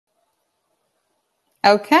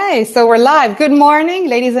Okay, so we're live. Good morning,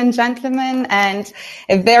 ladies and gentlemen, and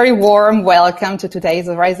a very warm welcome to today's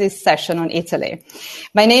Horasis session on Italy.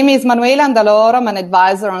 My name is Manuela Andaloro. I'm an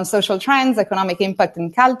advisor on social trends, economic impact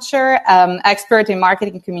and culture, expert in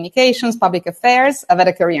marketing and communications, public affairs. I've had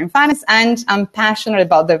a career in finance, and I'm passionate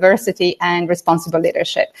about diversity and responsible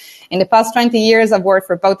leadership. In the past 20 years, I've worked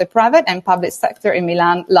for both the private and public sector in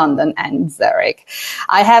Milan, London, and Zurich.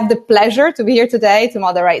 I have the pleasure to be here today to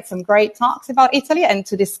moderate some great talks about Italy and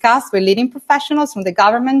to discuss with leading professionals from the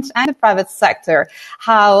government and the private sector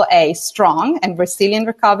how a strong and resilient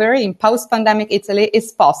recovery in post-pandemic Italy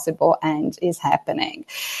is possible and is happening.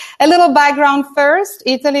 A little background first.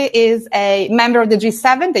 Italy is a member of the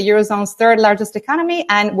G7, the Eurozone's third largest economy,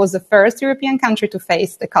 and was the first European country to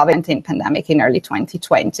face the COVID-19 pandemic in early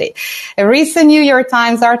 2020. A recent New York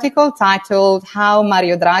Times article titled "How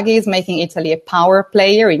Mario Draghi is Making Italy a Power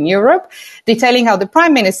Player in Europe," detailing how the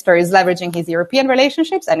Prime Minister is leveraging his European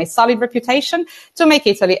relationships and his solid reputation to make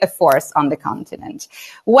Italy a force on the continent.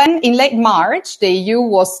 When in late March, the EU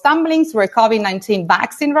was stumbling through a COVID-19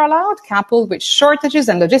 vaccine rollout coupled with shortages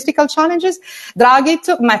and logistical challenges, Draghi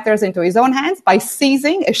took matters into his own hands by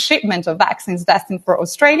seizing a shipment of vaccines destined for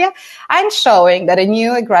Australia and showing that a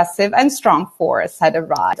new aggressive and strong force had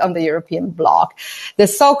arrived on the European bloc. The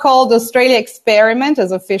so-called Australia experiment,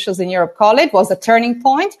 as officials in Europe call it, was a turning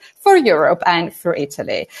point for Europe and for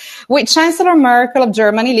Italy. With Chancellor Merkel of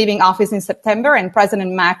Germany leaving office in September and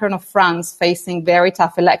President Macron of France facing very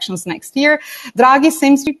tough elections next year, Draghi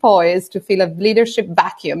seems to be poised to fill a leadership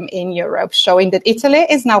vacuum in Europe, showing that Italy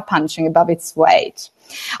is now punching above its weight.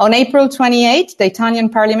 On April 28, the Italian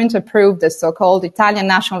Parliament approved the so-called Italian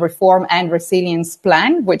National Reform and Resilience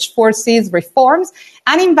Plan, which foresees reforms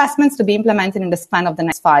and investments to be implemented in the span of the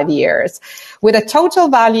next 5 years. With a total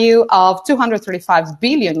value of 235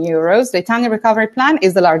 billion euros, the Italian Recovery Plan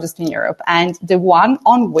is the largest in Europe and the one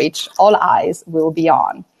on which all eyes will be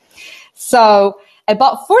on. So,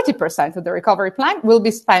 about 40% of the recovery plan will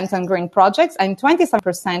be spent on green projects and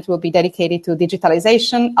 27% will be dedicated to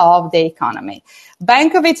digitalization of the economy.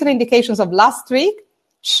 Bank of Italy indications of last week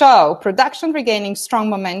show production regaining strong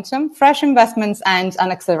momentum, fresh investments, and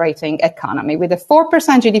an accelerating economy, with a 4%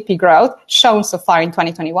 GDP growth shown so far in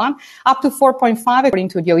 2021, up to 4.5% according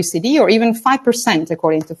to the OECD, or even 5%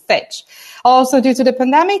 according to Fitch. Also, due to the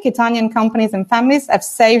pandemic, Italian companies and families have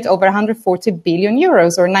saved over 140 billion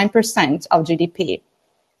euros, or 9% of GDP.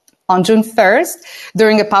 On June 1st,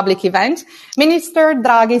 during a public event, Minister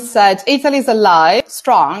Draghi said Italy is alive,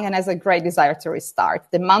 strong, and has a great desire to restart.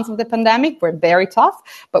 The months of the pandemic were very tough,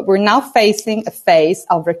 but we're now facing a phase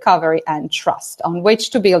of recovery and trust on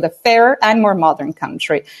which to build a fairer and more modern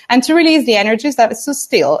country and to release the energies that stood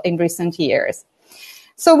still in recent years.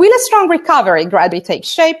 So will a strong recovery gradually take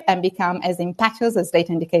shape and become as impetuous as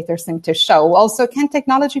data indicators seem to show? Also, can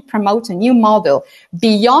technology promote a new model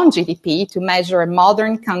beyond GDP to measure a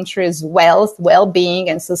modern country's wealth, well-being,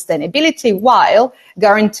 and sustainability while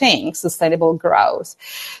guaranteeing sustainable growth?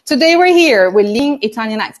 Today we're here with leading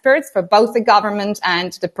Italian experts for both the government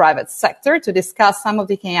and the private sector to discuss some of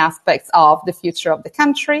the key aspects of the future of the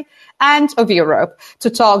country and of Europe, to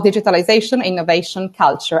talk digitalization, innovation,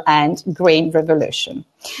 culture, and green revolution.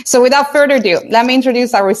 So without further ado, let me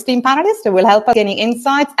introduce our esteemed panelists who will help us gaining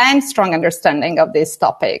insights and strong understanding of these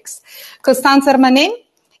topics. Costanza Hermanin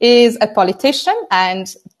is a politician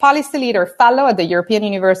and policy leader fellow at the European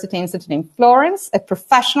University Institute in Florence, a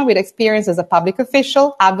professional with experience as a public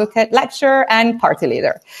official, advocate, lecturer, and party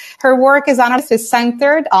leader. Her work as analyst is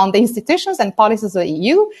centered on the institutions and policies of the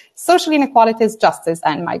EU, social inequalities, justice,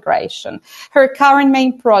 and migration. Her current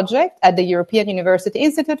main project at the European University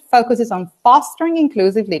Institute focuses on fostering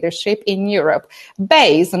inclusive leadership in Europe,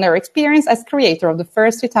 based on her experience as creator of the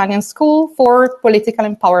first Italian school for political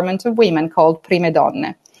empowerment of women called Prime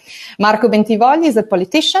Donne. Marco Bentivogli is a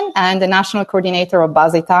politician and the national coordinator of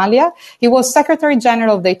Base Italia. He was Secretary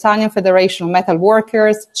General of the Italian Federation of Metal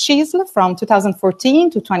Workers, CISL, from 2014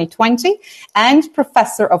 to 2020, and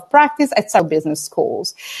Professor of Practice at several business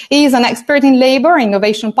schools. He is an expert in labor and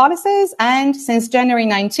innovation policies, and since January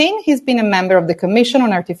 19, he's been a member of the Commission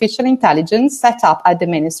on Artificial Intelligence set up at the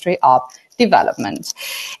Ministry of Development.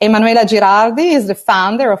 Emanuela Girardi is the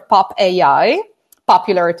founder of POP AI,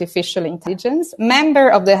 Popular Artificial Intelligence, member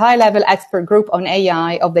of the high-level expert group on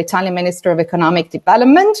AI of the Italian Minister of Economic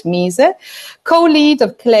Development, MISE, co-lead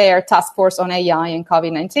of CLARE Task Force on AI and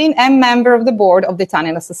COVID-19, and member of the board of the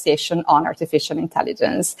Italian Association on Artificial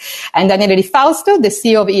Intelligence. And Daniele Fausto, the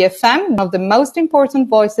CEO of EFM, one of the most important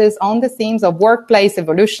voices on the themes of workplace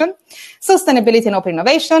evolution, sustainability and open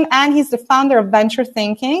innovation, and he's the founder of Venture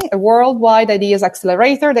Thinking, a worldwide ideas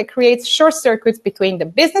accelerator that creates short circuits between the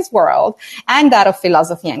business world and that of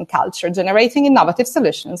philosophy and culture, generating innovative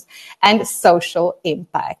solutions and social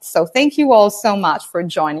impact. So thank you all so much for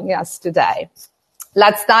joining us today.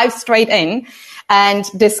 Let's dive straight in and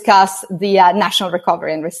discuss the National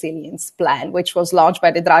Recovery and Resilience Plan, which was launched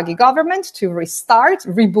by the Draghi government to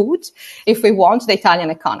reboot, if we want, the Italian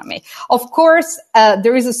economy. Of course,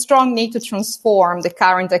 there is a strong need to transform the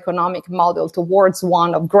current economic model towards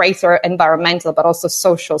one of greater environmental but also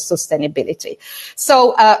social sustainability.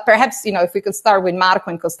 So perhaps, if we could start with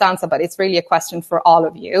Marco and Costanza, but it's really a question for all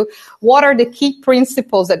of you. What are the key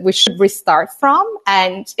principles that we should restart from?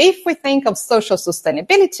 And if we think of social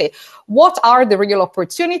sustainability, what are the real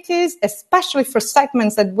opportunities, especially for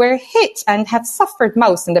segments that were hit and have suffered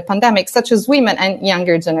most in the pandemic, such as women and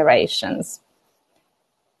younger generations?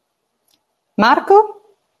 Marco?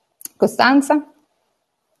 Costanza?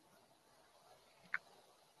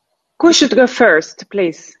 Who should go first,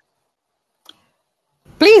 please?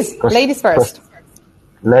 Please, ladies first.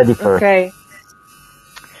 Lady first. Okay.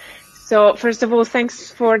 So, first of all,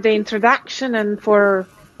 thanks for the introduction and for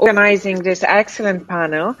organizing this excellent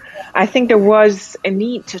panel. I think there was a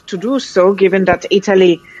need to do so, given that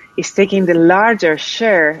Italy is taking the larger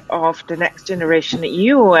share of the Next Generation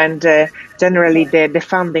EU and generally the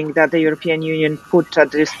funding that the European Union put at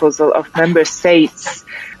the disposal of member states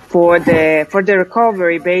for the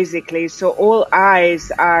recovery, basically. So all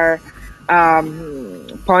eyes are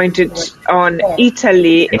pointed on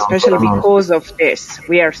Italy, especially because of this.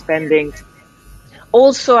 We are spending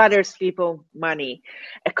also other people's money.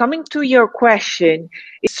 Coming to your question,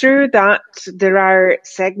 it's true that there are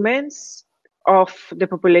segments of the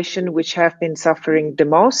population which have been suffering the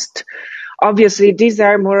most. Obviously, these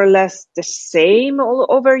are more or less the same all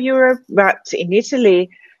over Europe, but in Italy,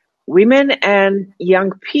 women and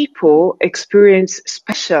young people experience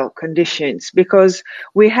special conditions because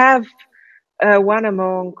we have one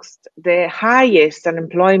amongst the highest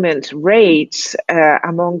unemployment rates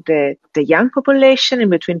among the young population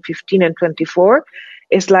in between 15 and 24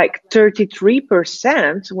 is like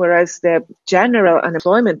 33%, whereas the general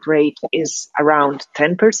unemployment rate is around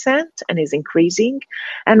 10% and is increasing.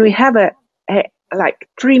 And we have like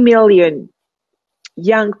 3 million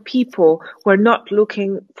young people who are not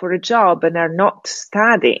looking for a job and are not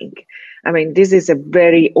studying. I mean, this is a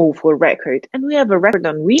very awful record. And we have a record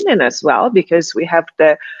on women as well, because we have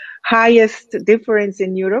the highest difference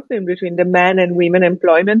in Europe in between the men and women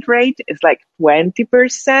employment rate is like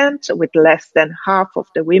 20%, with less than half of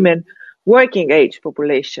the women working age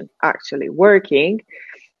population actually working.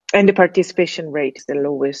 And the participation rate is the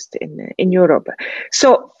lowest in Europe.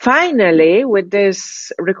 So finally, with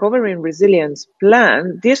this recovery and resilience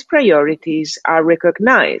plan, these priorities are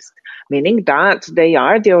recognized, meaning that they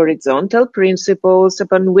are the horizontal principles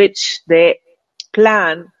upon which the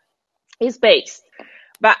plan is based.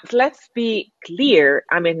 But let's be clear.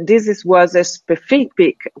 I mean, was a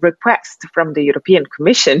specific request from the European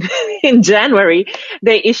Commission. In January,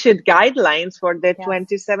 they issued guidelines for the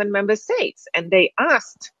 27 member states, and they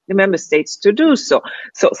asked the member states to do so.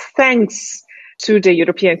 So thanks to the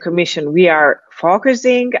European Commission, we are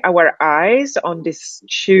focusing our eyes on these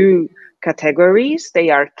two categories.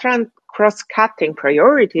 They are cross-cutting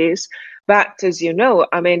priorities. But as you know,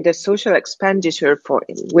 I mean, the social expenditure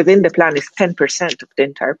within the plan is 10% of the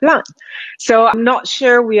entire plan. So I'm not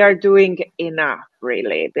sure we are doing enough,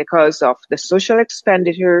 really, because of the social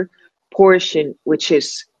expenditure portion, which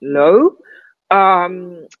is low,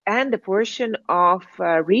 and the portion of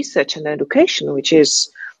research and education, which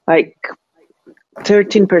is like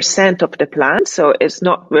 13% of the plan. So it's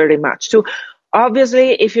not very much. So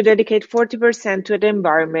obviously, if you dedicate 40% to the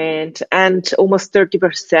environment and almost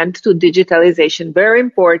 30% to digitalization, very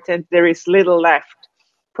important, there is little left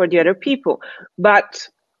for the other people. But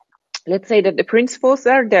let's say that the principles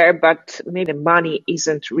are there, but maybe the money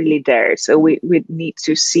isn't really there. So we need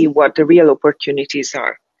to see what the real opportunities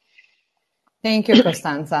are. Thank you,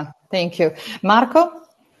 Costanza. Thank you. Marco?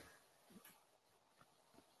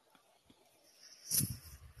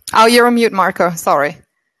 Oh, you're on mute, Marco. Sorry.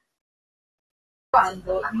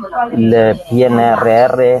 Il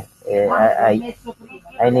PNRR,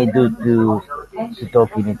 I need to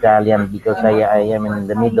talk in Italian because I am in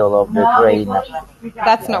the middle of the train.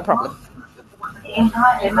 That's no problem. Il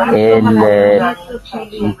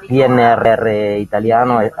PNRR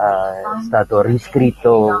italiano è stato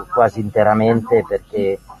riscritto quasi interamente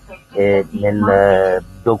perché nel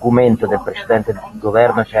documento del precedente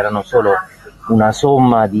governo c'erano solo una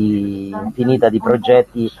somma infinita di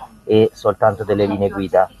progetti e soltanto delle linee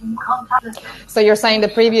guida. So you're saying the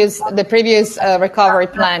previous recovery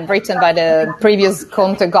plan written by the previous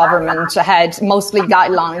Conte government had mostly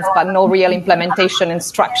guidelines but no real implementation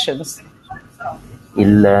instructions?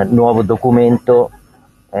 il nuovo documento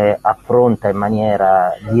affronta in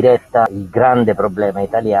maniera diretta il grande problema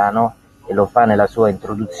italiano e lo fa nella sua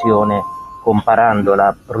introduzione comparando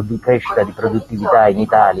la crescita di produttività in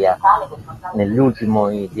Italia negli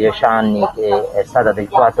ultimi 10 anni, che è stata del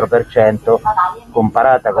 4%,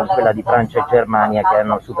 comparata con quella di Francia e Germania che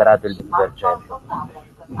hanno superato il 20%.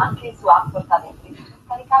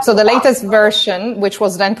 So the latest version, which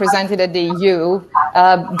was then presented at the EU,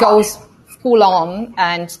 goes full on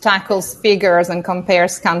and tackles figures and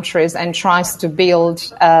compares countries and tries to build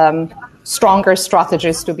stronger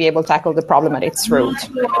strategies to be able to tackle the problem at its root.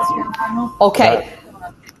 Ok.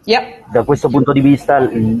 Yep. Da questo punto di vista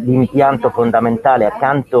l'impianto fondamentale,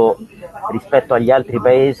 accanto rispetto agli altri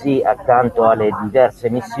paesi, accanto alle diverse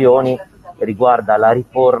missioni, riguarda la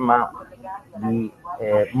riforma di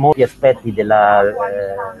molti aspetti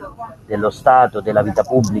dello Stato, della vita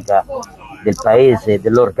pubblica del Paese,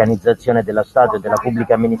 dell'organizzazione dello Stato e della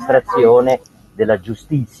pubblica amministrazione, della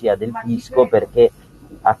giustizia, del fisco, perché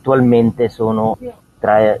attualmente sono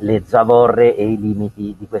tra le zavorre e i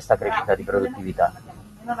limiti di questa crescita di produttività.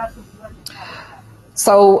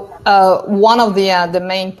 So one of the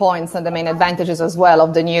main points and the main advantages as well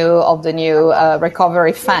of the new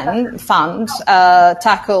recovery fund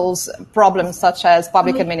tackles problems such as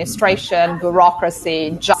public administration,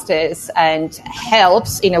 bureaucracy, justice, and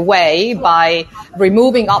helps in a way by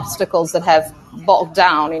removing obstacles that have bogged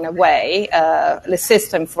down in a way the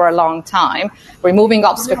system for a long time. Removing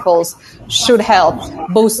obstacles should help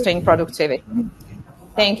boosting productivity.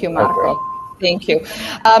 Thank you, Marco. Okay. Thank you.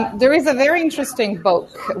 There is a very interesting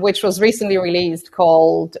book which was recently released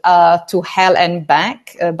called To Hell and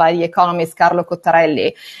Back by the economist Carlo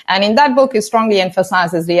Cottarelli. And in that book, it strongly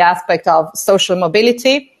emphasizes the aspect of social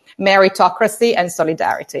mobility, meritocracy, and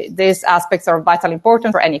solidarity. These aspects are vitally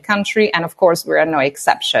important for any country, and of course, we are no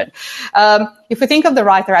exception. If we think of the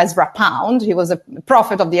writer as Rapound, he was a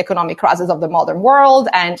prophet of the economic crisis of the modern world,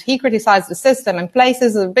 and he criticized the system and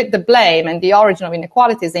places a bit the blame and the origin of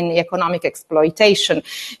inequalities in the economic exploitation.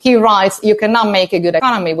 He writes, you cannot make a good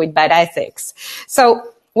economy with bad ethics. So,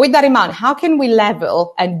 with that in mind, how can we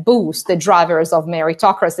level and boost the drivers of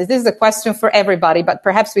meritocracy? This is a question for everybody, but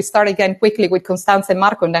perhaps we start again quickly with Costanza and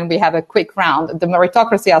Marco, and then we have a quick round. The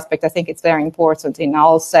meritocracy aspect, I think it's very important in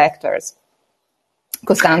all sectors.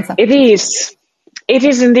 Costanza. It is. It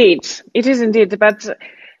is indeed. It is indeed. But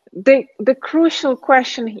the crucial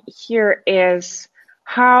question here is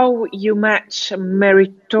how you match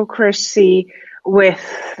meritocracy with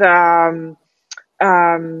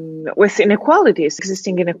inequalities,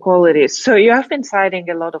 existing inequalities. So you have been citing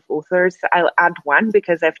a lot of authors. I'll add one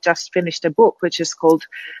because I've just finished a book which is called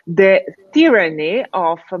The Tyranny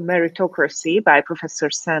of Meritocracy by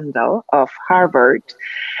Professor Sandel of Harvard.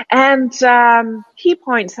 And he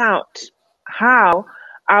points out how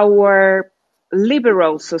our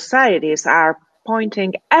liberal societies are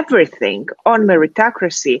pointing everything on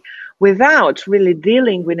meritocracy without really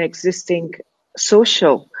dealing with existing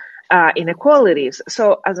social inequalities.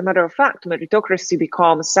 So as a matter of fact, meritocracy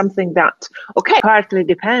becomes something that, partly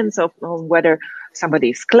depends on whether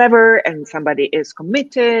somebody is clever and somebody is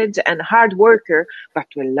committed and hard worker, but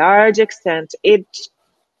to a large extent, it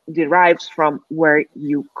derives from where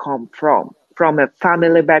you come from a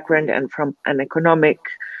family background and from an economic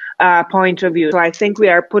point of view. So I think we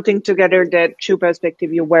are putting together the two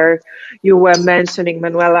perspectives you were mentioning,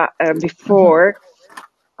 Manuela, before,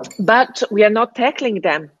 but we are not tackling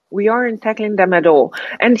them. We aren't tackling them at all.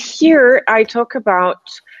 And here I talk about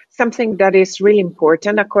something that is really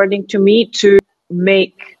important, according to me, to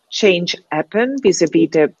make change happen vis-a-vis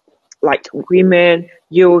the women,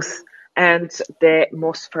 youth, and the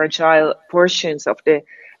most fragile portions of the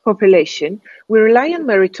population. We rely on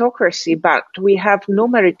meritocracy, but we have no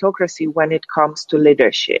meritocracy when it comes to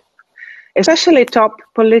leadership, especially top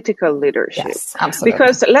political leadership. Yes, absolutely.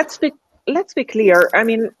 Because let's be clear. I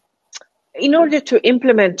mean, in order to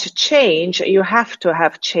implement change, you have to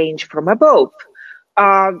have change from above.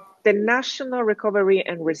 The National Recovery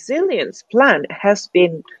and Resilience Plan has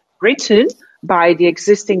been written by the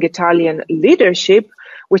existing Italian leadership,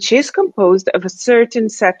 which is composed of a certain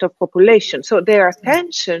set of population. So their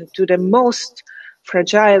attention to the most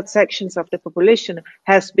fragile sections of the population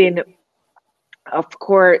has been, of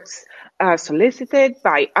course, solicited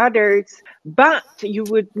by others, but you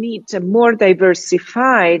would need a more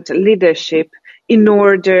diversified leadership in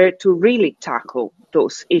order to really tackle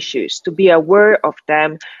those issues, to be aware of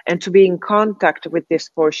them and to be in contact with these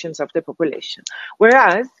portions of the population.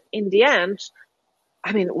 Whereas, in the end,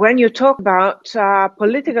 I mean, when you talk about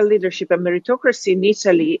political leadership and meritocracy in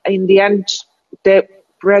Italy, in the end, the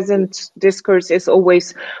present discourse is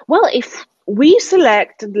always, well, if we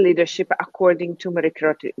select leadership according to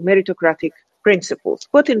meritocratic principles,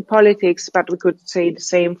 put in politics, but we could say the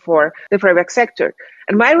same for the private sector.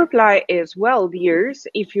 And my reply is, well, dears,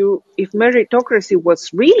 if meritocracy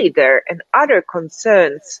was really there and other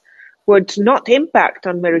concerns would not impact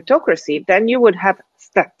on meritocracy, then you would have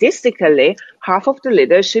statistically half of the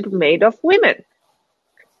leadership made of women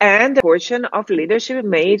and a portion of leadership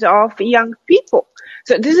made of young people.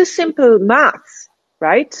 So this is simple maths,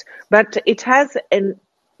 right? But it has an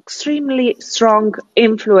extremely strong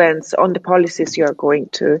influence on the policies you're going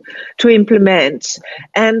to implement.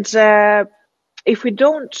 And if we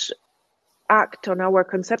don't act on our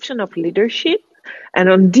conception of leadership and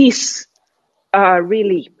on these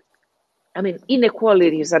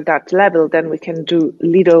inequalities at that level, then we can do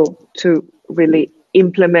little to really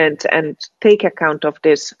implement and take account of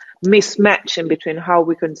this mismatch in between how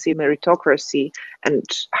we conceive meritocracy and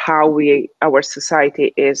how our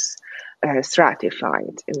society is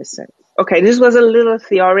stratified in a sense. Okay, this was a little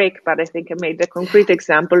theoric, but I think I made a concrete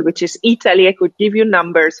example, which is Italy. I could give you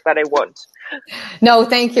numbers, but I won't. No,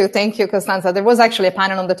 thank you, Costanza. There was actually a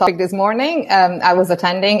panel on the topic this morning. I was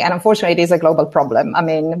attending, and unfortunately, it is a global problem. I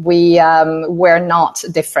mean, we're not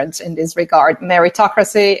different in this regard.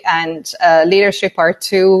 Meritocracy and leadership are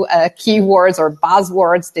two keywords or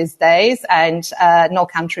buzzwords these days, and no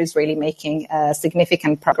country is really making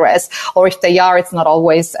significant progress. Or if they are, it's not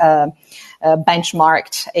always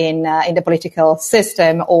benchmarked in the political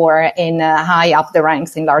system or in high up the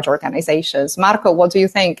ranks in large organizations. Marco, what do you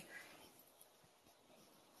think?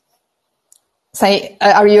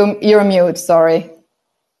 You're mute, sorry.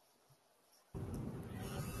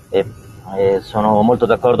 Sono molto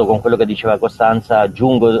d'accordo con quello che diceva Costanza.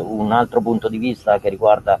 Aggiungo un altro punto di vista che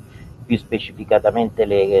riguarda più specificatamente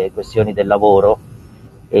le questioni del lavoro.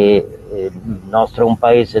 Il nostro è un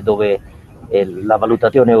paese dove la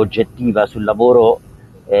valutazione oggettiva sul lavoro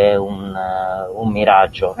è un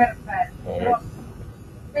miraggio.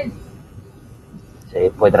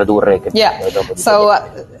 Se puoi tradurre. So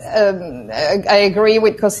I agree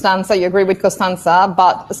with Costanza. You agree with Costanza,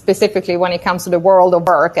 but specifically when it comes to the world of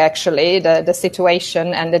work, actually, the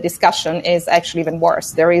situation and the discussion is actually even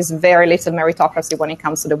worse. There is very little meritocracy when it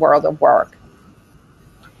comes to the world of work.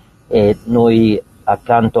 E noi,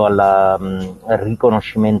 accanto al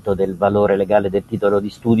riconoscimento del valore legale del titolo di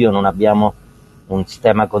studio, non abbiamo un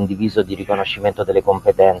sistema condiviso di riconoscimento delle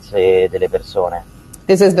competenze delle persone.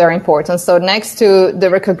 This is very important. So next to the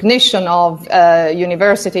recognition of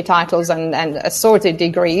university titles and assorted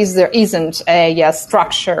degrees, there isn't a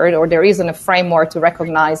structured or there isn't a framework to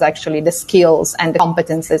recognize actually the skills and the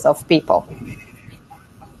competences of people.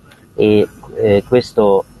 E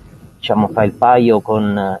questo, diciamo, fa il paio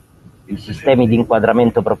con i sistemi di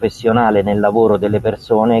inquadramento professionale nel lavoro delle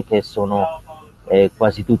persone che sono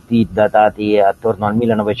quasi tutti datati attorno al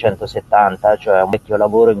 1970, cioè un vecchio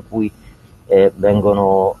lavoro in cui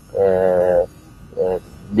vengono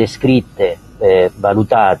descritte,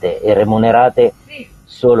 valutate e remunerate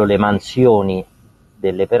solo le mansioni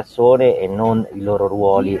delle persone e non i loro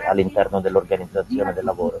ruoli all'interno dell'organizzazione del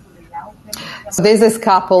lavoro. So this is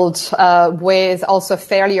coupled with also a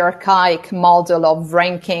fairly archaic model of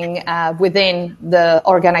ranking within the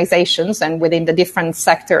organizations and within the different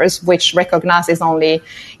sectors, which recognizes only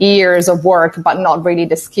years of work, but not really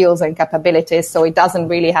the skills and capabilities. So it doesn't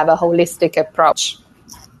really have a holistic approach.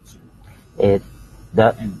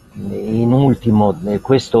 In ultimo,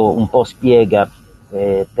 questo un po' spiega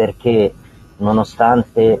perché,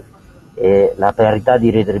 nonostante la parità di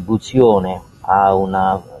retribuzione ha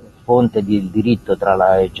una fonte di diritto tra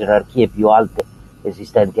le gerarchie più alte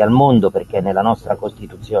esistenti al mondo, perché nella nostra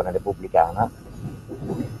Costituzione repubblicana.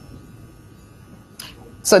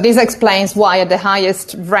 So this explains why at the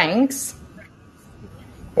highest ranks,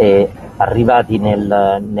 arrivati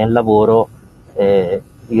nel lavoro,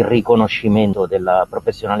 il riconoscimento della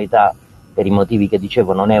professionalità per i motivi che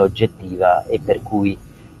dicevo non è oggettiva e per cui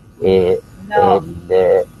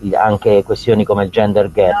anche questioni come il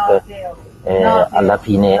gender gap alla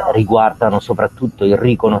fine riguardano soprattutto il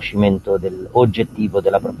riconoscimento oggettivo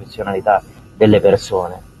della professionalità delle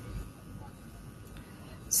persone.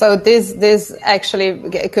 So this actually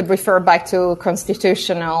could refer back to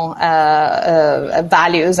constitutional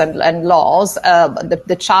values and laws.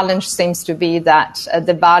 The challenge seems to be that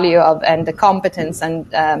the value of and the competence and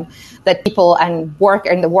that people and work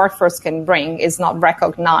in the workforce can bring is not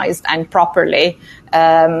recognized and properly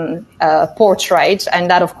portrayed, and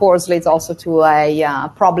that of course leads also to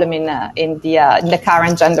a problem in the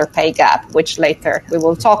current gender pay gap, which later we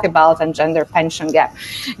will talk about, and gender pension gap.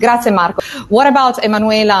 Grazie, Marco. What about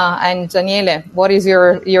Emanuela and Daniele? What is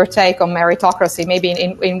your take on meritocracy? Maybe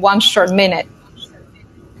in one short minute.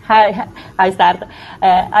 Hi, I start.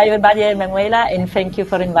 Hi, everybody, I'm Emanuela, and thank you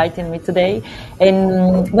for inviting me today.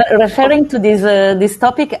 And referring to this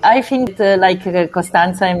topic, I think that, like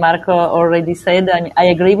Costanza and Marco already said, I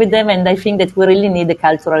agree with them, and I think that we really need a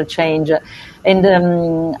cultural change. And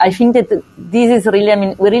I think that this is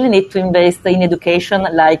really, we really need to invest in education,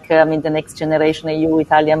 like the Next Generation EU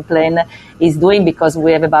Italian plan is doing, because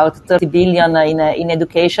we have about 30 billion in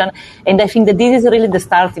education. And I think that this is really the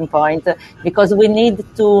starting point, because we need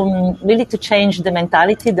to really to change the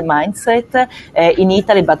mentality, the mindset in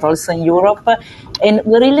Italy, but also in Europe. And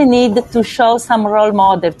we really need to show some role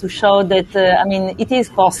model to show that, it is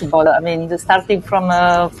possible. Starting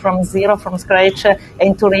from zero, from scratch,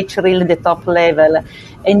 and to reach really the top level.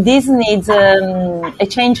 And this needs a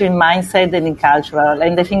change in mindset and in cultural.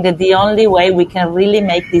 And I think that the only way we can really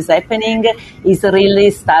make this happening is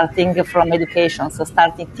really starting from education. So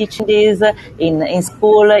starting teaching this in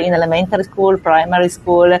school, in elementary school, primary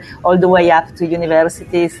school, all the way up to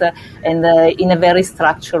universities, and in a very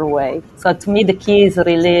structured way. So to me, the key is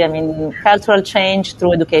really, cultural change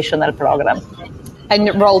through educational program.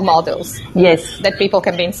 And role models. Yes. That people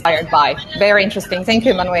can be inspired by. Very interesting. Thank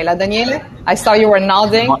you, Manuela. Daniele, I saw you were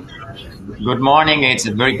nodding. Good morning. It's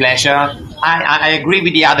a very pleasure. I agree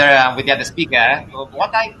with the other speaker.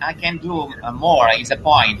 What I can do more is a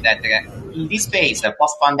point that in this phase,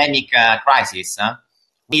 post-pandemic crisis,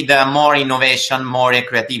 we need more innovation, more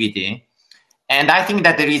creativity. And I think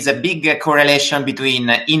that there is a big correlation between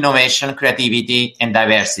innovation, creativity, and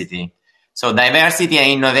diversity. So diversity and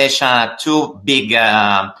innovation are two big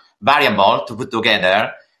variables to put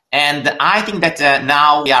together. And I think that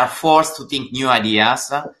now we are forced to think new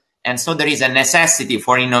ideas. And so there is a necessity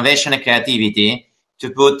for innovation and creativity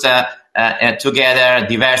to put together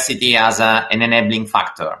diversity as an enabling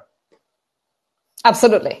factor.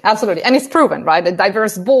 Absolutely, absolutely. And it's proven, right? That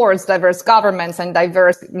diverse boards, diverse governments, and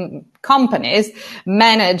diverse companies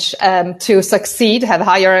manage to succeed, have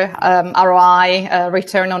higher ROI,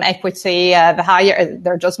 return on equity,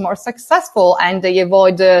 they're just more successful, and they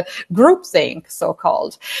avoid groupthink,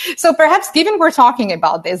 so-called. So perhaps, given we're talking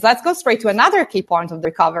about this, let's go straight to another key point of the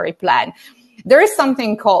recovery plan. There is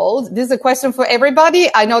something called, this is a question for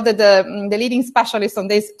everybody. I know that the leading specialist on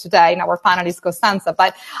this today in our panel is Costanza,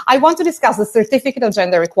 but I want to discuss the certificate of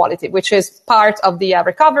gender equality, which is part of the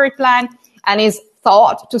recovery plan and is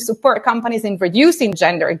thought to support companies in reducing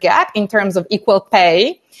gender gap in terms of equal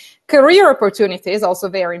pay, career opportunities, also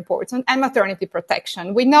very important, and maternity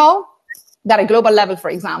protection. We know that at a global level,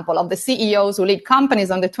 for example, of the CEOs who lead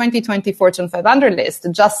companies on the 2020 Fortune 500 list,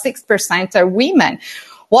 just 6% are women.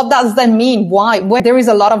 What does that mean? Why? When there is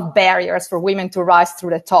a lot of barriers for women to rise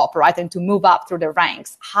through the top, right, and to move up through the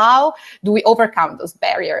ranks. How do we overcome those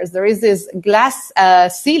barriers? There is this glass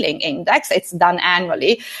ceiling index. It's done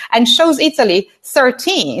annually and shows Italy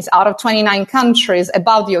 13th out of 29 countries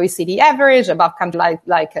above the OECD average, above countries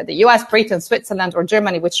like the US, Britain, Switzerland, or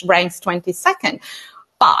Germany, which ranks 22nd.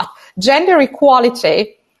 But gender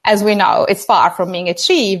equality, as we know, it's far from being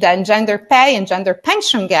achieved, and gender pay and gender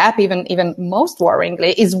pension gap, even most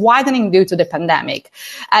worryingly, is widening due to the pandemic.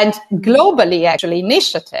 And globally, actually,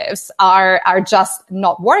 initiatives are just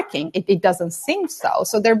not working. It doesn't seem so.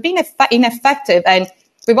 So they're being ineffective, and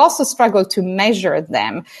we've also struggled to measure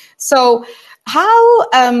them. So how,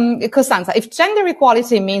 Costanza, if gender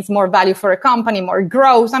equality means more value for a company, more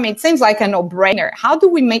growth, it seems like a no-brainer. How do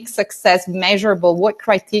we make success measurable? What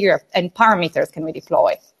criteria and parameters can we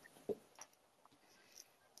deploy?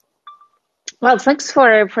 Well, thanks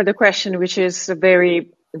for the question, which is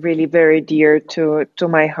really very dear to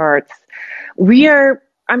my heart.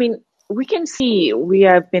 We can see, we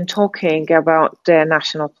have been talking about the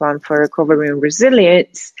National Plan for Recovery and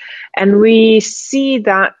Resilience, and we see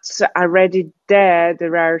that already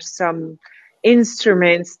there are some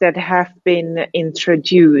instruments that have been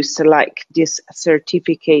introduced, like this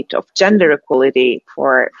certificate of gender equality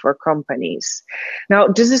for companies. Now,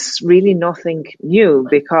 this is really nothing new,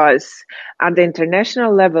 because at the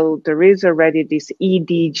international level, there is already this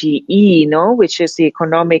EDGE, which is the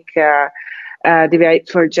economic divide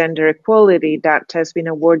for gender equality, that has been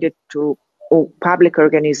awarded to public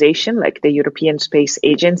organizations like the European Space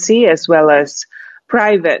Agency, as well as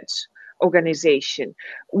private organization.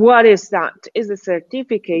 What is that? Is a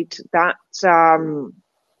certificate that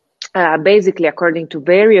basically according to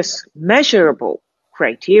various measurable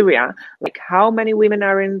criteria, like how many women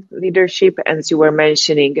are in leadership, and as you were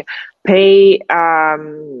mentioning, gender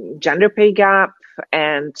pay gap,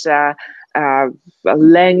 and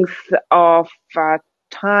length of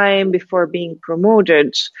time before being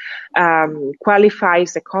promoted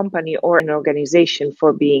qualifies a company or an organization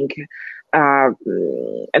for being an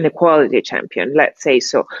equality champion, let's say.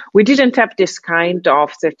 So we didn't have this kind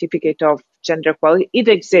of certificate of gender equality. It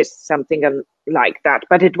exists, something like that,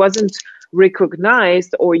 but it wasn't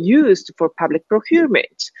recognized or used for public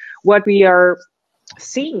procurement. What we are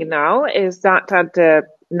seeing now is that at the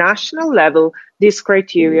national level, this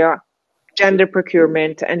criteria, gender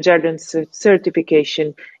procurement and gender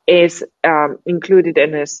certification, is included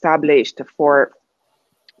and established for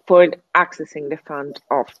accessing the fund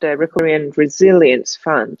of the Recovery and Resilience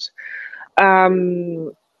Fund.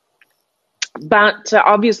 But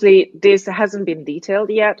obviously, this hasn't been detailed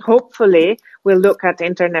yet. Hopefully, we'll look at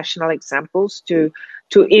international examples to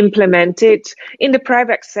implement it. In the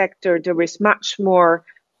private sector, there is much more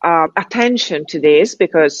attention to this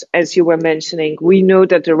because, as you were mentioning, we know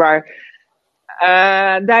that there are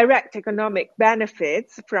direct economic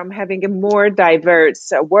benefits from having a more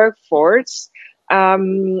diverse workforce.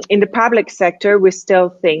 In the public sector, we still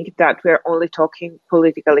think that we're only talking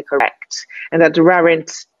politically correct and that there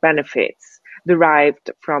aren't benefits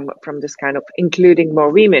derived from this kind of including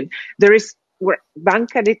more women. There is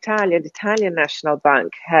Banca d'Italia, the Italian National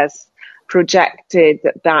Bank, has projected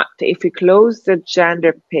that if we close the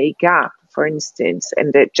gender pay gap, for instance,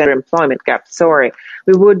 and the gender employment gap,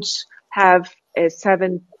 we would have a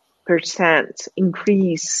 7%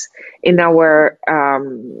 increase in our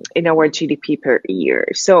GDP per year.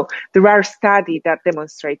 So there are studies that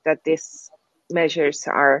demonstrate that these measures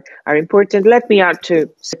are important. Let me add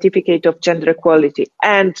to certificate of gender equality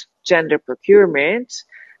and gender procurement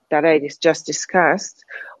that I just discussed.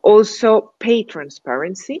 Also, pay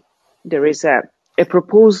transparency. There is a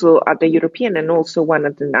proposal at the European and also one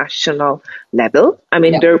at the national level. I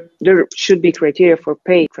mean, there should be criteria for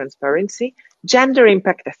pay transparency. Gender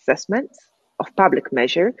impact assessments of public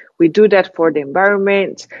measure. We do that for the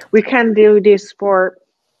environment. We can do this for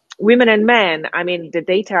women and men. I mean, the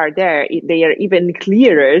data are there. They are even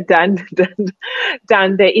clearer than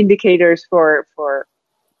the indicators for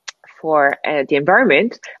the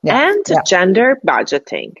environment. And gender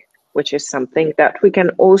budgeting, which is something that we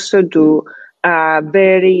can also do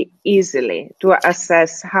very easily to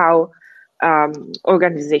assess how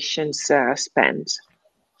organizations spend.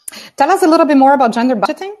 Tell us a little bit more about gender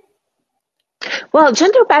budgeting. Well,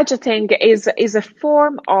 gender budgeting is a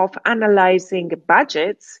form of analyzing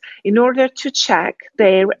budgets in order to check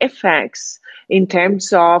their effects in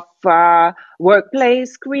terms of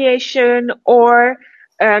workplace creation or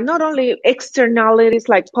not only externalities,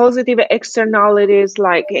 like positive externalities,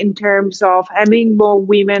 like in terms of having more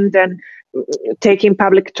women than taking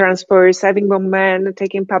public transports, having more men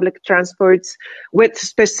taking public transports with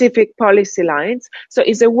specific policy lines. So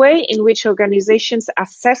it's a way in which organizations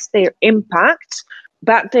assess their impact,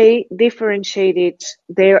 but they differentiated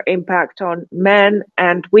their impact on men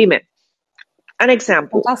and women. An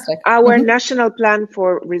example, our National Plan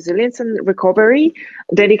for Resilience and Recovery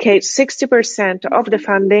dedicates 60% of the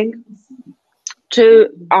funding to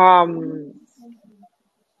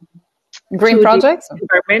green projects,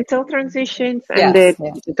 environmental transitions, and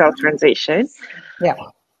the digital transition. Yeah,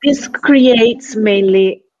 this creates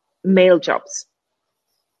mainly male jobs.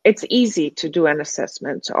 It's easy to do an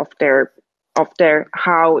assessment of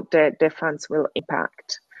how the funds will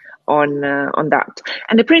impact on that.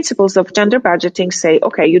 And the principles of gender budgeting say,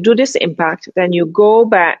 okay, you do this impact, then you go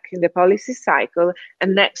back in the policy cycle,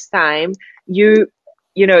 and next time you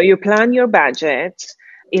plan your budget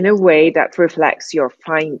in a way that reflects your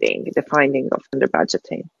the finding of gender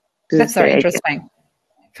budgeting. That's very interesting.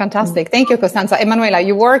 Fantastic. Thank you, Costanza. Emanuela,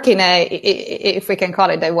 you work in if we can call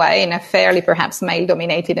it that way, in a fairly perhaps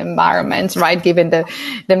male-dominated environment, right? Given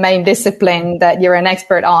the main discipline that you're an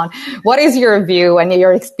expert on. What is your view and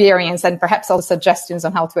your experience and perhaps also suggestions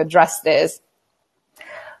on how to address this?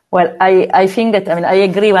 Well, I think that, I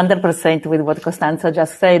agree 100% with what Costanza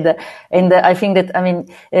just said. And I think that,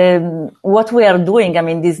 what we are doing,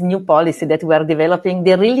 this new policy that we are developing,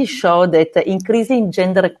 they really show that increasing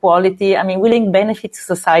gender equality, will benefit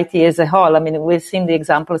society as a whole. We've seen the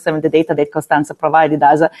examples and the data that Costanza provided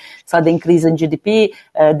us. So the increase in GDP,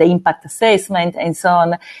 the impact assessment and so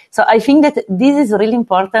on. So I think that this is really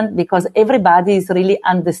important because everybody is really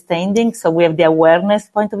understanding. So we have the awareness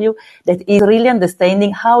point of view that is really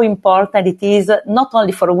understanding how how important it is not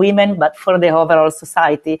only for women, but for the overall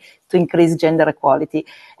society to increase gender equality.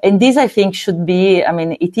 And this, I think, should be,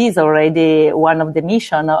 it is already one of the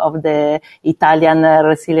mission of the Italian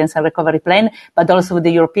Resilience and Recovery Plan, but also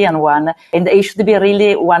the European one. And it should be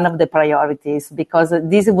really one of the priorities, because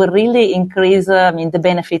this will really increase, the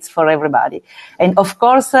benefits for everybody. And of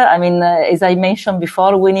course, as I mentioned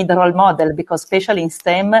before, we need a role model, because especially in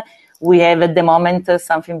STEM, we have at the moment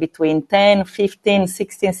something between 10, 15,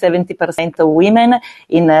 16, 70% of women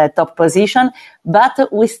in a top position.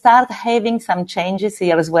 But we start having some changes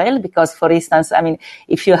here as well, because, for instance,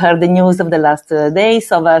 if you heard the news of the last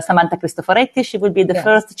days of Samantha Cristoforetti, she will be the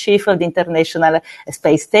first chief of the International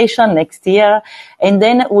Space Station next year. And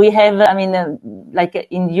then we have, like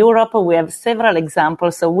in Europe, we have several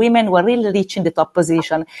examples of women who are really reaching the top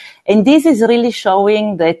position. And this is really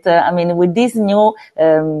showing that, with this new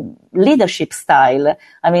leadership style,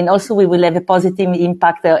 also we will have a positive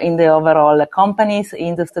impact in the overall companies,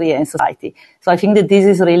 industry, and society. So I think that this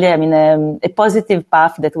is really, a positive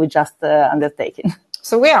path that we just undertaken.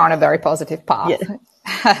 So we are on a very positive path. Yeah.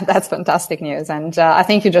 That's fantastic news. And I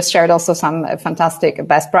think you just shared also some fantastic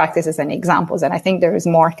best practices and examples. And I think there is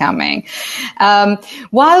more coming.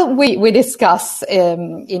 While we discuss,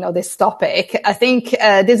 this topic, I think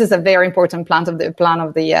this is a very important part of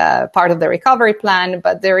the recovery plan.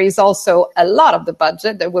 But there is also a lot of the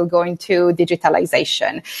budget that will go into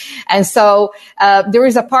digitalization. And so there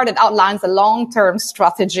is a part that outlines a long-term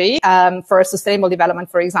strategy for sustainable development,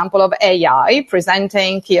 for example, of AI,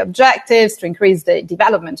 presenting key objectives to increase the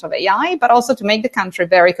development of AI, but also to make the country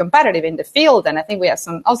very competitive in the field. And I think we have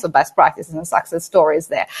some also best practices and success stories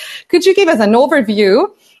there. Could you give us an overview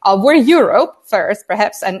of where Europe first,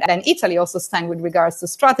 perhaps, and Italy also stand with regards to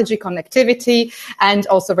strategy, connectivity, and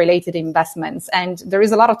also related investments? And there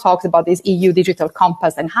is a lot of talks about this EU digital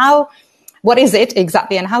compass and what is it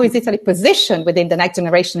exactly, and how is Italy positioned within the next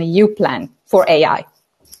generation EU plan for AI?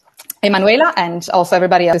 Emanuela, and also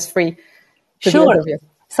everybody else is free to Sure. do the overview.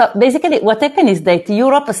 So basically what happened is that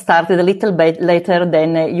Europe started a little bit later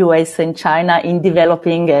than US and China in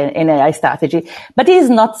developing an AI strategy. But it is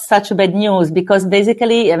not such bad news, because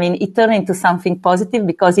basically, it turned into something positive,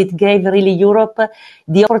 because it gave really Europe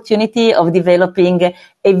the opportunity of developing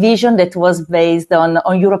a vision that was based on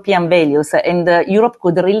European values. And Europe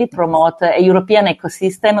could really promote a European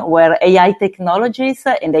ecosystem where AI technologies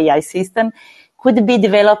and AI system could be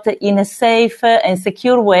developed in a safe and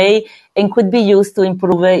secure way and could be used to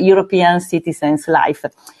improve European citizens' life.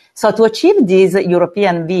 So to achieve this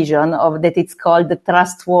European vision of that, it's called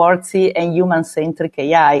trustworthy and human-centric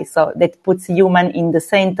AI. So that puts human in the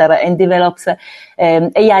center and develops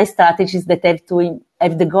AI strategies that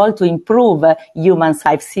have the goal to improve humans'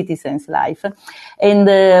 life, citizens' life. And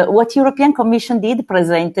what European Commission did,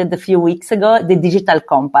 presented a few weeks ago, the Digital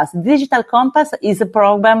Compass. The Digital Compass is a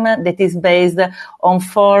program that is based on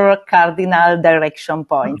 4 cardinal direction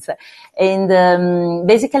points. And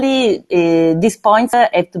basically, these points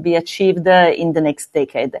have to be achieved in the next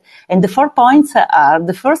decade. And the 4 points are,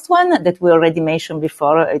 the first one that we already mentioned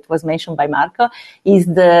before, it was mentioned by Marco, is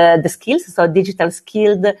the skills, so digital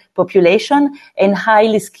skilled population and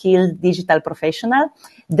highly skilled digital professional.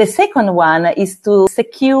 The second one is to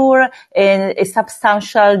secure a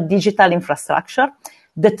substantial digital infrastructure.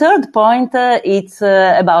 The third point is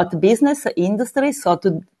about business industry, so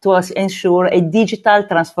to ensure a digital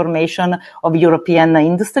transformation of European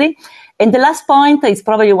industry. And the last point is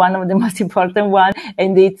probably one of the most important one,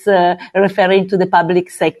 and it's referring to the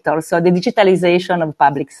public sector, so the digitalization of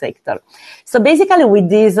public sector. So basically, with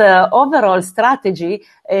this overall strategy,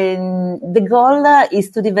 the goal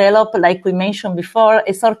is to develop, like we mentioned before,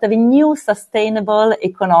 a sort of a new sustainable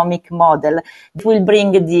economic model that will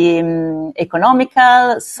bring the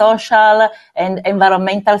economical, social, and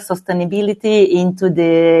environmental sustainability into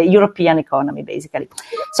the European economy, basically.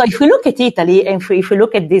 So if we look at Italy, and if we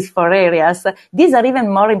look at these 4 areas, these are even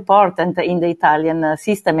more important in the Italian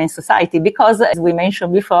system and society, because, as we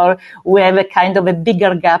mentioned before, we have a kind of a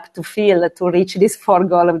bigger gap to fill to reach this 4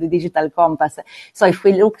 goal of the digital compass. So if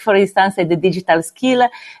we look, for instance, at the digital skill,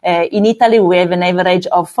 in Italy, we have an average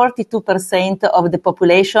of 42% of the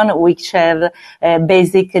population which have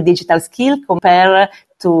basic digital skill compared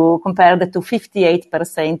to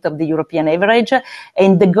 58% of the European average.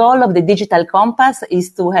 And the goal of the Digital Compass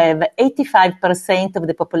is to have 85% of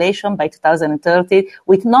the population by 2030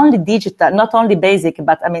 with not only basic,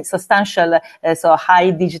 but substantial, so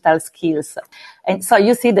high digital skills. And so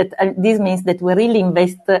you see that this means that we really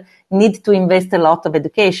need to invest a lot of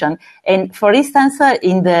education. And for instance,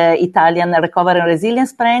 in the Italian Recovery and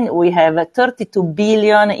Resilience Plan, we have 32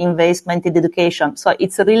 billion investment in education. So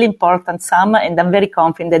it's a really important sum, and I'm very confident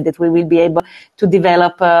confident that we will be able to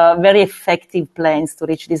develop very effective plans to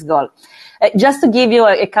reach this goal. Just to give you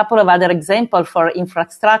a couple of other examples for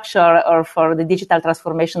infrastructure or for the digital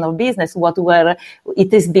transformation of business,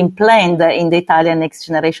 it has been planned in the Italian Next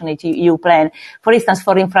Generation EU plan. For instance,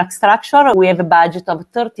 for infrastructure, we have a budget of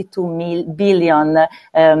 32 billion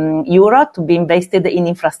euro to be invested in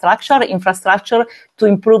infrastructure to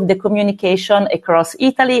improve the communication across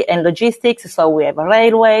Italy and logistics. So we have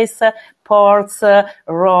railways, ports,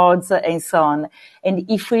 roads, and so on. And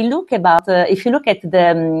if you look at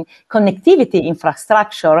the connectivity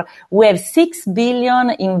infrastructure, we have 6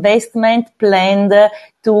 billion investment planned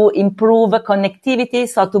to improve connectivity,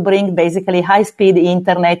 so to bring basically high-speed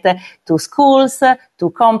internet to schools, to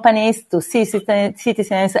companies, to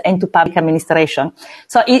citizens, and to public administration.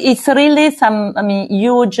 So it's really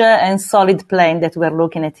huge and solid plan that we're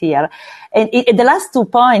looking at here. And the last 2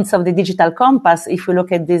 points of the digital compass, if you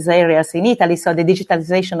look at these areas in Italy, so the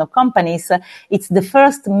digitalization of companies, it's the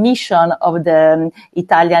first mission of the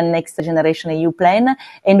Italian Next Generation EU plan,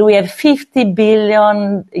 and we have 50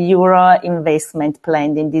 billion euro investment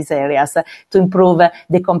planned in these areas to improve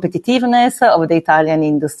the competitiveness of the Italian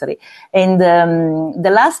industry. And the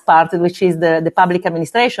last part, which is the public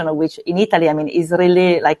administration, which in Italy, is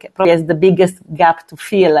really probably has the biggest gap to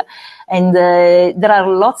fill. And there are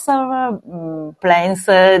lots of plans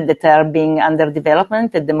that are being under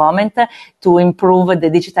development at the moment to improve the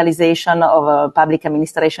digitalization of public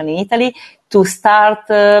administration in Italy. To start,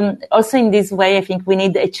 also in this way, I think we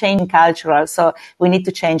need a change in cultural. So we need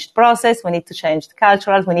to change the process, we need to change the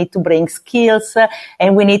cultural, we need to bring skills,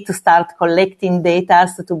 and we need to start collecting data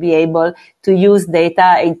to be able to use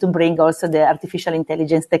data and to bring also the artificial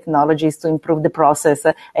intelligence technologies to improve the process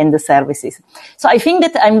and the services. So I think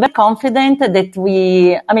that I'm very confident that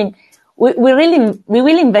we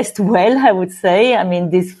will invest well, I would say.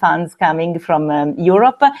 These funds coming from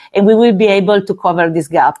Europe, and we will be able to cover this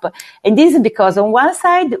gap. And this is because on one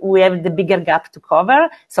side, we have the bigger gap to cover,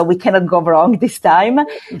 so we cannot go wrong this time.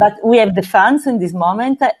 But we have the funds in this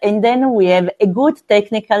moment, and then we have a good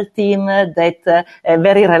technical team that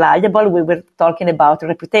very reliable. We were talking about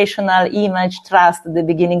reputational, image, trust at the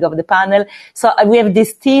beginning of the panel. So we have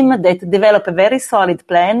this team that develop a very solid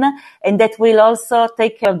plan, and that will also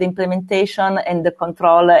take care of the implementation and the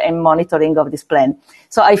control and monitoring of this plan.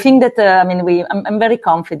 So I think that, I'm very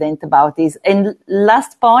confident about this. And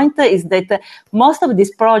last point is that most of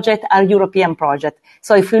these projects are European projects.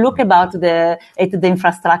 So if we look at the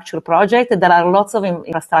infrastructure project, there are lots of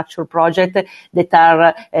infrastructure projects that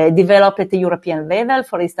are developed at the European level.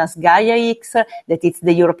 For instance, Gaia-X, that it's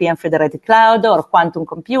the European Federated Cloud, or quantum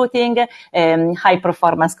computing, high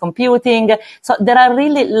performance computing. So there are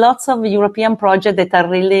really lots of European projects that are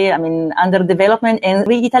really, under development,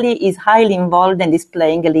 and Italy is highly involved and is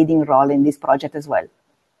playing a leading role in this project as well.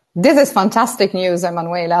 This is fantastic news,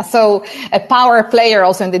 Emanuela. So a power player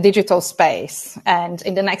also in the digital space. And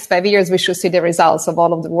in the next 5 years, we should see the results of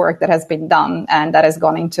all of the work that has been done and that has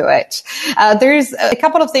gone into it. There's a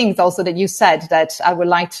couple of things also that you said that I would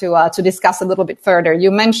like to discuss a little bit further.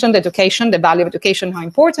 You mentioned education, the value of education, how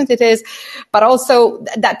important it is, but also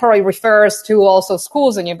that probably refers to also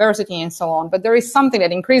schools and university and so on. But there is something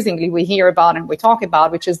that increasingly we hear about and we talk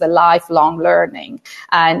about, which is the lifelong learning.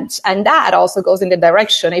 And that also goes in the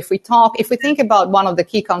direction. If we think about one of the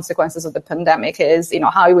key consequences of the pandemic is,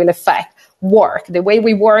 how it will affect work, the way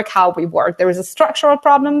we work, how we work. There is a structural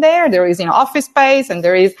problem there. There is, office space, and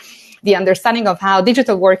there is the understanding of how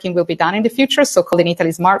digital working will be done in the future, so-called in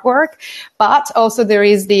Italy smart work. But also there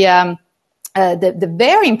is the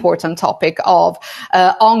very important topic of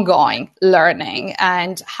ongoing learning,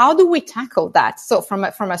 and how do we tackle that? So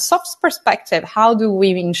from a soft perspective, how do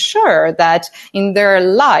we ensure that in their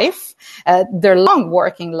life, their long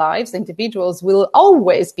working lives, individuals will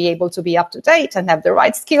always be able to be up to date and have the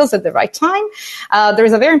right skills at the right time? There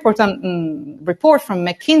is a very important report from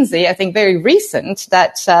McKinsey, I think very recent,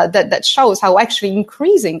 that shows how actually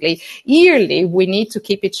increasingly yearly we need to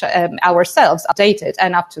keep ourselves updated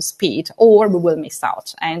and up to speed, or we will miss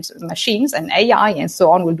out, and machines and AI and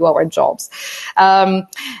so on will do our jobs.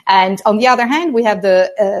 And on the other hand, we have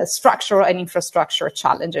the structural and infrastructure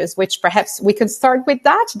challenges, which perhaps we can start with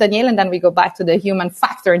that, Daniele, and then we go back to the human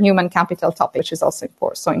factor and human capital topic, which is also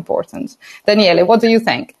so important. Daniele, what do you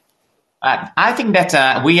think? I think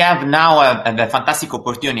that we have now a fantastic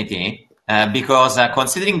opportunity because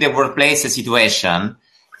considering the workplace situation,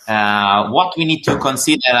 what we need to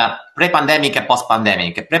consider pre-pandemic and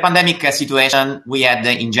post-pandemic. Pre-pandemic situation, we had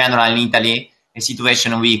in general in Italy a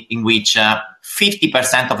situation in which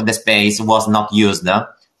 50% of the space was not used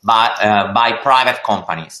by private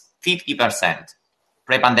companies, 50%,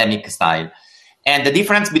 pre-pandemic style. And the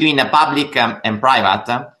difference between a public and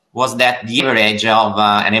private was that the average of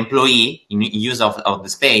an employee in use of the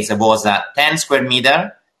space was 10 square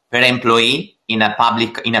meter per employee in a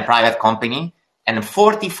private company, and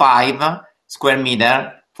 45 square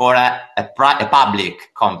meter for a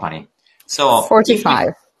public company. So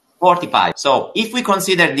 45. 45. So if we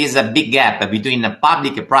consider this a big gap between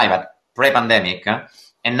public and private pre-pandemic,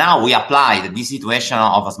 and now we applied this situation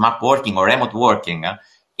of smart working or remote working,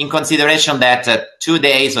 in consideration that 2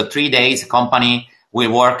 days or 3 days company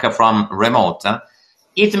will work from remote,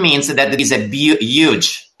 it means that there is a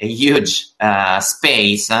huge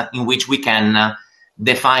space in which we can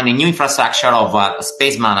define a new infrastructure of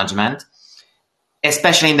space management,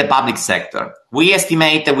 especially in the public sector. We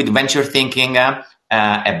estimate with venture thinking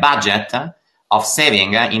a budget of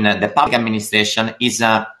saving in the public administration is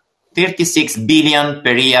 36 billion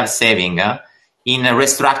per year saving in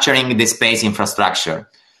restructuring the space infrastructure.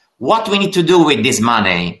 What we need to do with this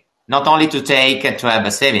money, not only to have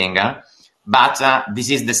a saving, but this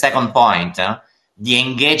is the second point, the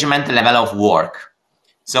engagement level of work.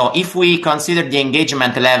 So if we consider the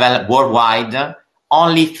engagement level worldwide,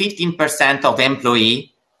 only 15% of employees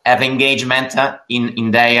have engagement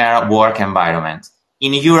in their work environment.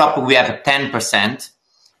 In Europe, we have 10%,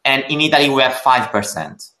 and in Italy, we have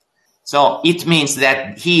 5%. So it means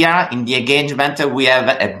that here in the engagement, we have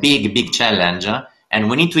a big challenge, and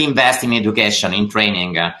we need to invest in education, in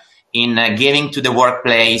training, in giving to the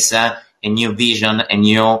workplace a new vision, a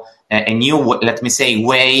new, let me say,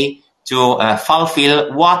 way to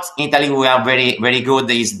fulfill what in Italy we are very good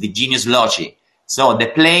is the genius loci. So the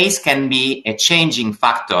place can be a changing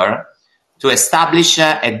factor to establish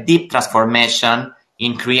a deep transformation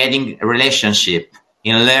in creating a relationship,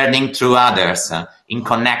 in learning through others, in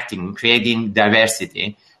connecting, creating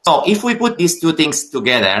diversity. So if we put these two things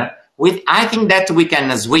together, I think that we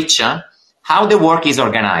can switch how the work is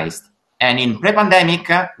organized. And in pre-pandemic,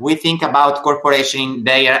 we think about corporation in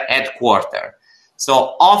their headquarters.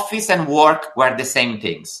 So office and work were the same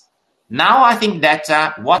things. Now I think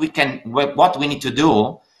that what we need to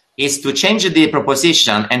do is to change the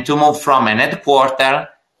proposition and to move from an headquarter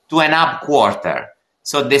to an hub quarter.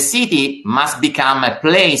 So the city must become a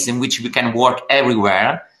place in which we can work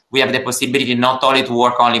everywhere. We have the possibility not only to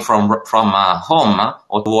work only from home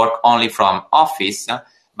or to work only from office,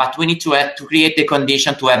 but we need to create the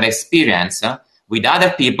condition to have experience with other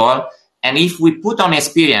people. And if we put on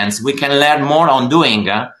experience, we can learn more on doing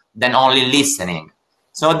than only listening.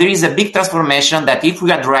 So there is a big transformation that if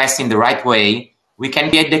we address in the right way, we can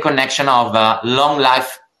get the connection of long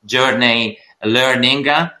life journey, learning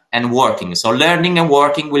and working. So learning and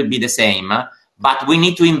working will be the same, but we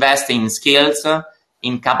need to invest in skills,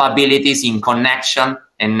 in capabilities, in connection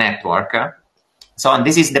and network. So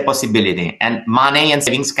this is the possibility, and money and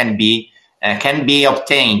savings can be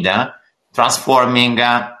obtained transforming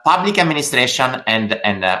public administration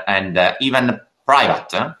and even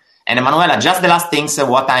private. And Emanuela, just the last things,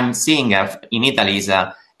 what I'm seeing in Italy is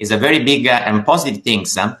a very big and positive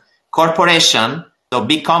things. Corporation, so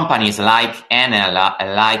big companies like Enel,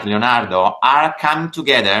 like Leonardo, are coming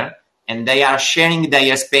together and they are sharing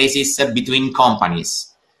their spaces between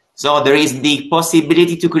companies. So there is the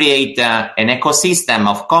possibility to create an ecosystem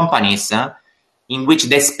of companies in which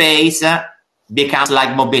the space becomes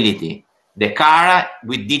like mobility. The car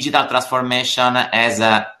with digital transformation as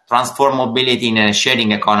a transform mobility in a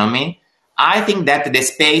sharing economy. I think that the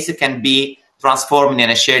space can be transformed in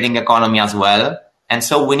a sharing economy as well. And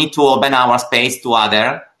so we need to open our space to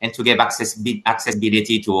others and to give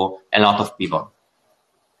accessibility to a lot of people.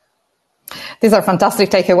 These are fantastic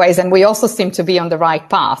takeaways, and we also seem to be on the right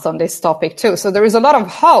path on this topic too. So there is a lot of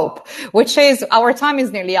hope, which is, our time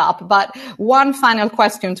is nearly up, but one final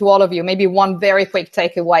question to all of you, maybe one very quick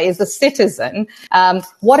takeaway. As a citizen,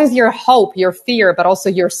 what is your hope, your fear, but also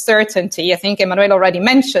your certainty? I think Emanuela already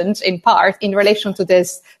mentioned in part in relation to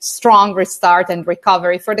this strong restart and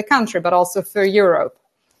recovery for the country, but also for Europe.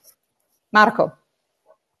 Marco,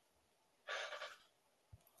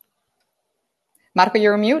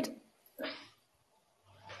 you're on mute.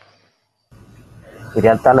 In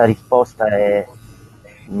realtà la risposta è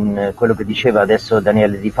in quello che diceva adesso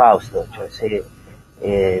Daniele di Fausto, cioè se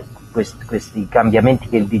questi cambiamenti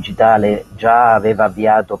che il digitale già aveva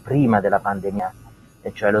avviato prima della pandemia,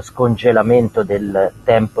 e cioè lo scongelamento del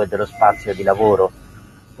tempo e dello spazio di lavoro,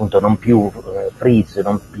 appunto non più freeze,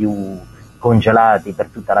 non più congelati per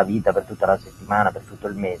tutta la vita, per tutta la settimana, per tutto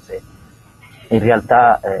il mese, in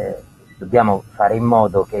realtà dobbiamo fare in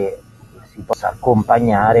modo che si possa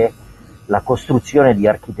accompagnare la costruzione di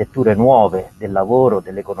architetture nuove del lavoro,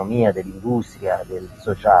 dell'economia, dell'industria, del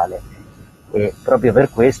sociale, e proprio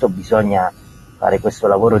per questo bisogna fare questo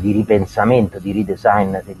lavoro di ripensamento, di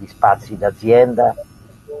redesign degli spazi d'azienda,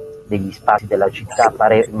 degli spazi della città,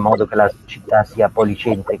 fare in modo che la città sia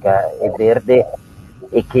policentrica e verde,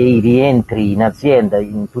 e che i rientri in azienda,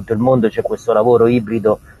 in tutto il mondo c'è questo lavoro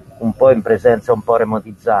ibrido, un po' in presenza, un po'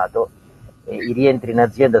 remotizzato, e i rientri in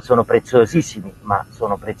azienda sono preziosissimi, ma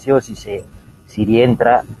sono preziosi se si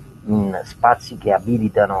rientra in spazi che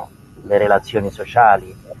abilitano le relazioni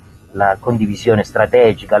sociali, la condivisione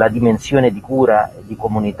strategica, la dimensione di cura e di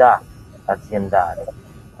comunità aziendale,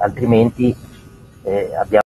 altrimenti abbiamo